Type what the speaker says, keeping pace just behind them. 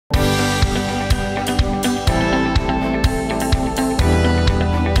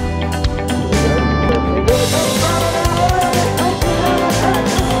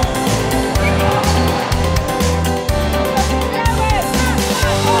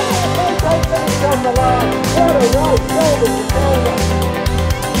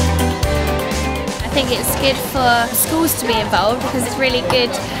I think it's good for schools to be involved because it's really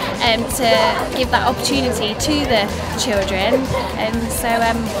good to give that opportunity to the children, and so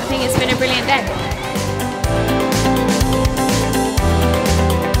I think it's been a brilliant day.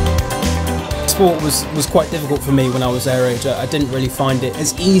 Sport was quite difficult for me when I was their age. I didn't really find it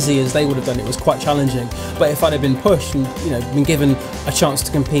as easy as they would have done. It was quite challenging. But if I'd have been pushed and been given a chance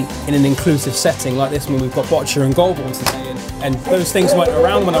to compete in an inclusive setting like this, I mean, we've got boccia and goalball today, and those things weren't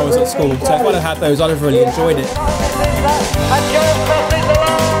around when I was at school. So if I'd have had those, I'd have really enjoyed it.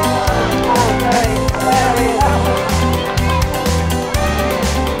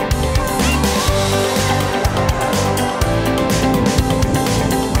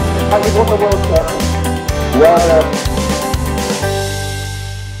 Have you won the World Cup? Ruddock.